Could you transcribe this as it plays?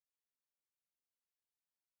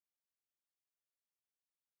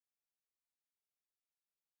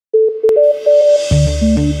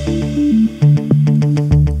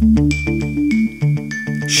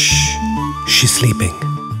Shh, she's sleeping.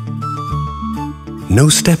 No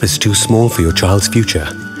step is too small for your child's future.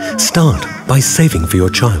 Start by saving for your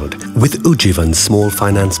child with Ujjivan Small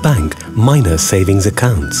Finance Bank minor savings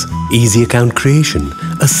accounts. Easy account creation,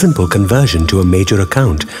 a simple conversion to a major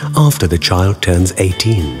account after the child turns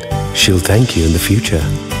 18. She'll thank you in the future.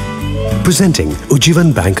 Presenting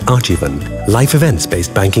Ujjivan Bank Aajeevan, life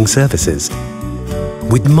events-based banking services.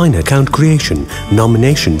 With minor account creation,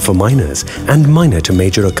 nomination for minors and minor to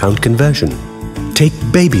major account conversion. Take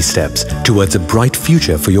baby steps towards a bright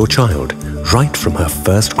future for your child, right from her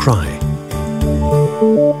first cry.